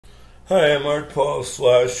Hi, I'm Art Paul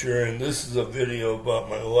Schlosser, and this is a video about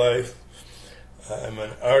my life. I'm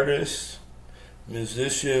an artist,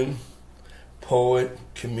 musician, poet,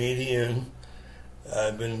 comedian.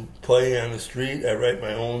 I've been playing on the street. I write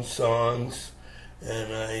my own songs,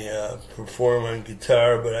 and I perform on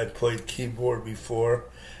guitar, but I played keyboard before.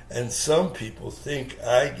 And some people think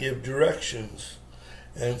I give directions,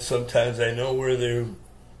 and sometimes I know where they're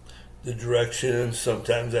the direction, and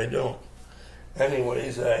sometimes I don't.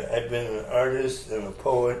 Anyways, I've been an artist and a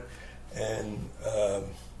poet, and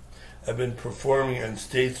I've been performing on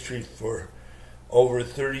State Street for over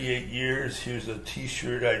 38 years. Here's a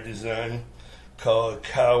t-shirt I designed called "A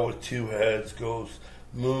Cow with Two Heads Goes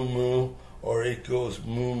Moo Moo," or it goes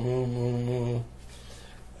moo moo moo moo.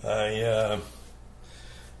 I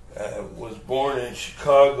was born in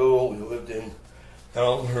Chicago. We lived in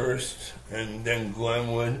Elmhurst and then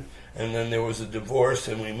Glenwood, and then there was a divorce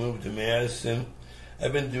and we moved to Madison.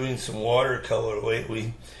 I've been doing some watercolor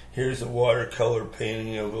lately. Here's a watercolor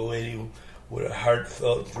painting of a lady with a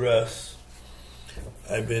heartfelt dress.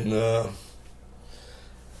 I've been,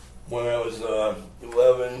 when I was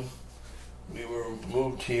 11, we were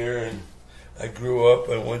moved here and I grew up.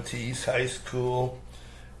 I went to East High School.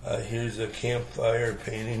 Here's a campfire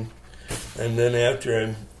painting. And then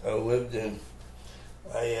after I lived in,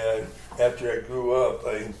 after I grew up,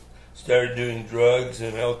 I started doing drugs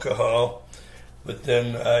and alcohol, but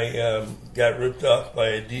then I got ripped off by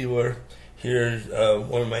a dealer. Here's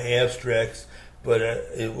one of my abstracts, but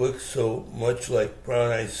it looks so much like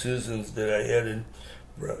Brown Eyed Susans that I added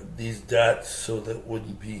these dots so that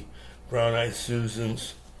wouldn't be Brown Eyed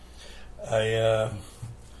Susans. After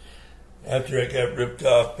I got ripped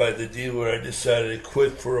off by the dealer, I decided to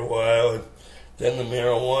quit for a while, and then the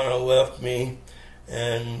marijuana left me.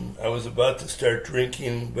 And I was about to start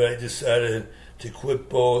drinking, but I decided to quit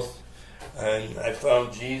both. And I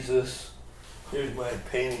found Jesus. Here's my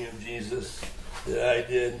painting of Jesus that I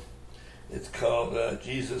did. It's called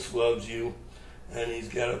Jesus Loves You. And he's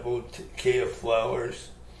got a bouquet of flowers.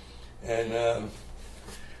 And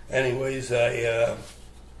anyways, I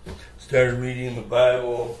started reading the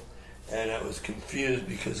Bible, and I was confused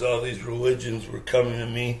because all these religions were coming to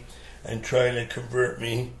me and trying to convert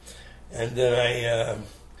me. And then I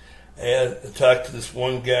talked to this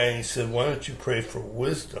one guy, and he said, "Why don't you pray for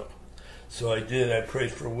wisdom?" So I did. I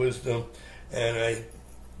prayed for wisdom, and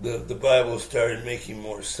the Bible started making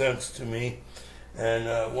more sense to me.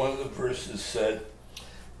 And one of the verses said,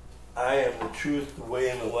 "I am the truth, the way,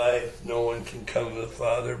 and the life. No one can come to the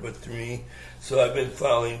Father but through me." So I've been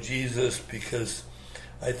following Jesus because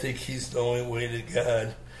I think he's the only way to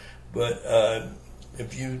God. But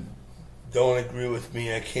if you don't agree with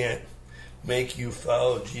me, I can't make you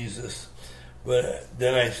follow Jesus. But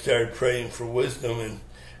then I started praying for wisdom,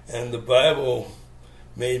 and the Bible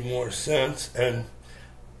made more sense, and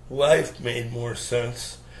life made more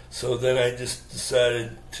sense. So then I just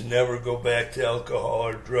decided to never go back to alcohol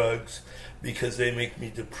or drugs because they make me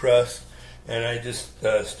depressed. And I just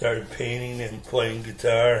started painting and playing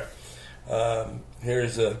guitar.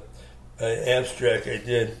 Here's an abstract I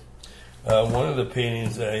did. One of the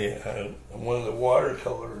paintings one of the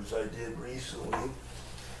watercolors I did recently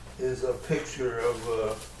is a picture of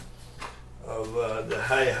the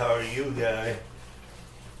 "Hi, how are you" guy,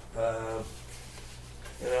 and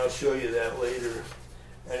I'll show you that later.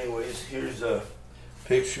 Anyways, here's a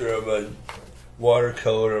picture of a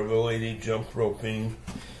watercolor of a lady jump roping,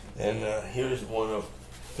 and here's one of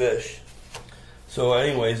fish. So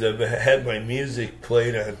anyways, I've had my music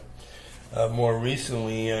played on more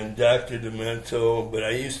recently on Dr. Demento, but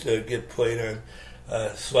I used to get played on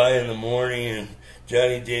Sly in the Morning, and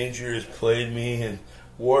Johnny Danger has played me, and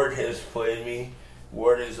Ward has played me.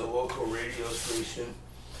 Ward is a local radio station.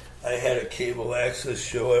 I had a cable access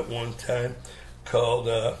show at one time called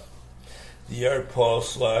the Art Paul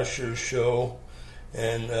Schlosser Show,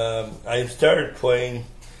 and I started playing.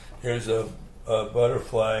 Here's a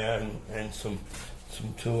butterfly and some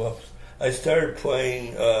tulips. I started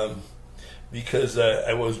playing because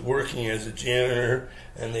I was working as a janitor,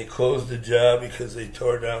 and they closed the job because they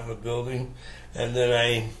tore down the building. And then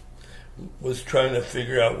I was trying to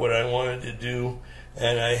figure out what I wanted to do,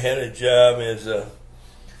 and I had a job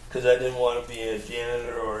because I didn't want to be a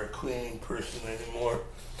janitor or a cleaning person anymore.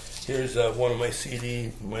 Here's one of my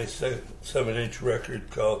CD, my 7-inch record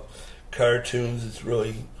called Cartoons. It's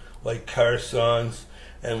really like car songs,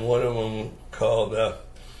 and one of them called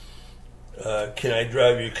 "Can I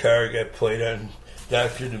Drive Your Car?" got played on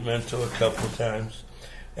Dr. Demento a couple times.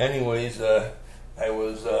 Anyways, I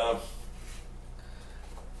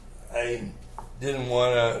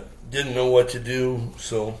didn't know what to do,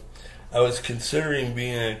 so I was considering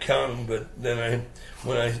being an accountant, but then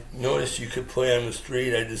when I noticed you could play on the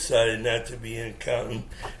street, I decided not to be an accountant,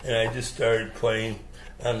 and I just started playing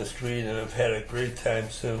on the street, and I've had a great time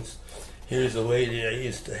since. Here's a lady I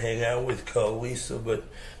used to hang out with called Lisa, but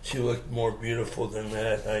she looked more beautiful than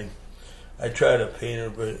that. I tried to paint her,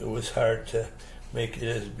 but it was hard to make it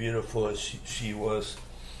as beautiful as she was.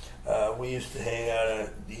 We used to hang out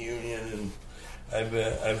at the Union, and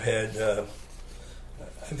I've had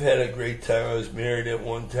a great time. I was married at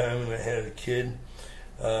one time, and I had a kid,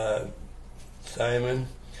 Simon,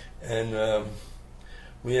 and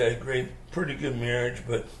we had a pretty good marriage.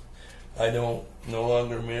 But I no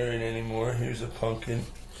longer married anymore. Here's a pumpkin.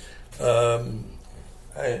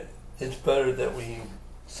 It's better that we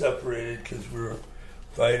separated because we were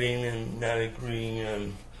fighting and not agreeing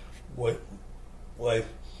on what life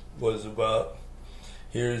was about.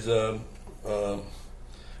 Here's a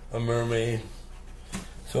mermaid.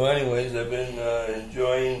 So anyways, I've been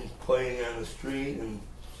enjoying playing on the street and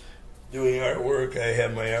doing artwork. I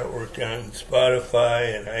have my artwork on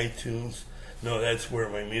Spotify and iTunes. No, that's where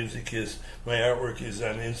my music is. My artwork is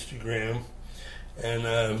on Instagram. And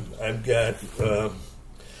I've got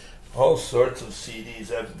all sorts of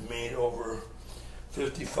CDs. I've made over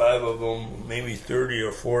 55 of them, maybe 30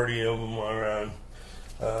 or 40 of them are on.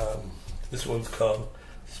 This one's called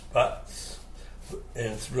Spots,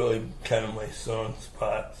 and it's really kind of my song,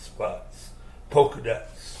 Spots, Polka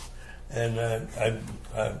Dots. And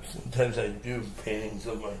sometimes I do paintings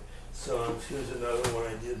of my songs. Here's another one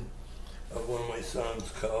I did of one of my songs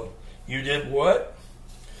called You Did What?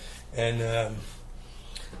 And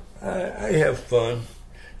I have fun.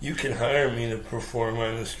 You can hire me to perform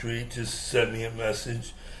on the street. Just send me a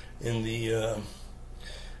message in the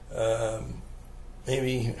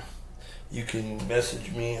maybe you can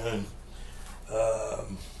message me on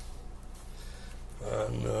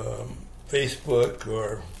Facebook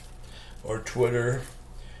or Twitter.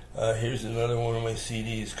 Here's another one of my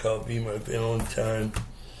CDs called Be My Valentine.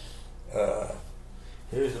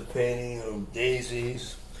 Here's a painting of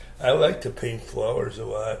daisies. I like to paint flowers a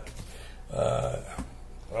lot.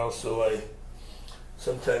 Also, I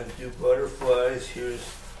sometimes do butterflies. Here's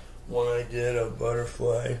one I did, a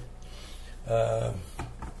butterfly. I'm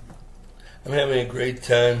having a great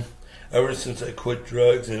time ever since I quit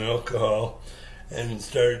drugs and alcohol and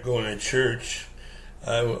started going to church.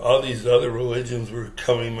 All these other religions were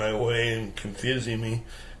coming my way and confusing me,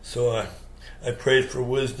 so I prayed for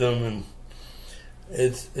wisdom, and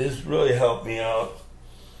it's really helped me out.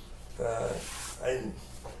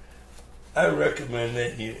 I recommend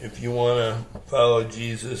that if you want to follow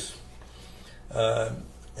Jesus and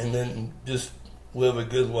then just live a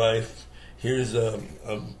good life. Here's a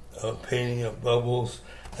painting of bubbles.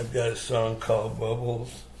 I've got a song called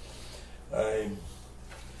Bubbles. I'm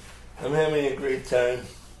having a great time.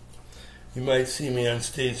 You might see me on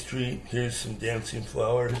State Street. Here's some dancing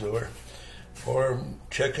flowers, or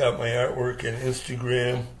check out my artwork on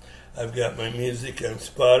Instagram. I've got my music on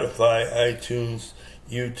Spotify, iTunes,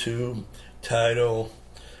 YouTube, Tidal,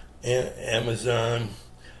 Amazon,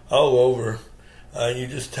 all over. You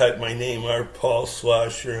just type my name, Art Paul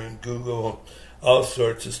Schlosser, in Google. All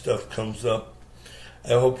sorts of stuff comes up.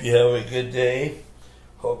 I hope you have a good day.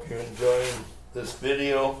 Hope you're enjoying this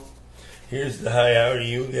video. Here's the Hi, How Are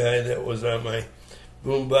You guy that was on my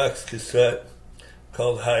boombox cassette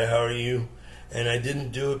called Hi, How Are You? And I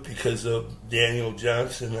didn't do it because of Daniel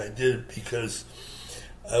Johnson. I did it because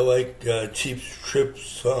I like Cheap Trick's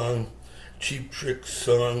song,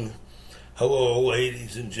 Hello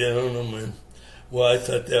Ladies and Gentlemen. Well, I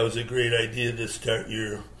thought that was a great idea to start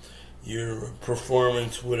your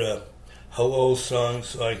performance with a hello song,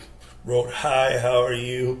 so I wrote Hi, How Are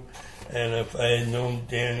You? And if I had known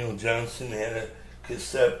Daniel Johnson had a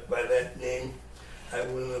cassette by that name, I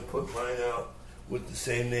wouldn't have put mine out with the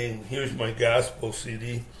same name. Here's my gospel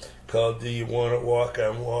CD called Do You Want to Walk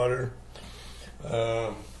on Water?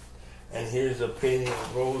 And here's a painting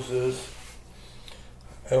of roses.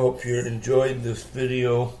 I hope you enjoyed this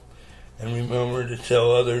video, and remember to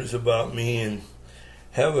tell others about me, and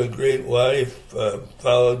have a great life.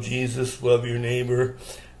 Follow Jesus, love your neighbor,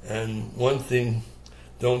 and one thing,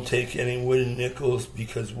 don't take any wooden nickels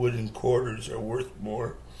because wooden quarters are worth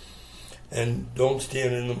more. And don't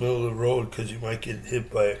stand in the middle of the road because you might get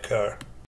hit by a car.